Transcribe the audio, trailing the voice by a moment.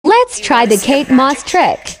Let's try the Kate Moss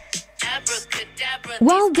trick.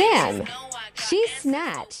 Well done. She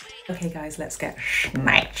snatched. Okay guys, let's get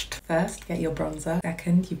snatched. First, get your bronzer.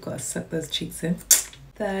 Second, you've got to suck those cheeks in.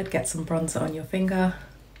 Third, get some bronzer on your finger.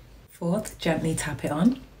 Fourth, gently tap it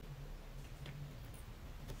on.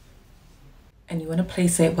 And you want to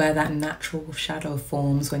place it where that natural shadow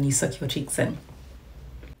forms when you suck your cheeks in.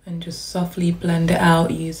 And just softly blend it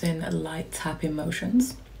out using light tapping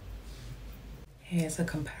motions. Here's a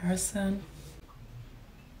comparison.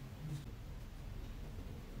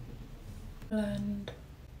 Blend.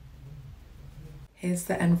 Here's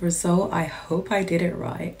the end result. I hope I did it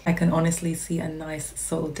right. I can honestly see a nice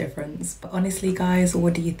subtle difference. But honestly guys,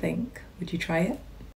 what do you think? Would you try it?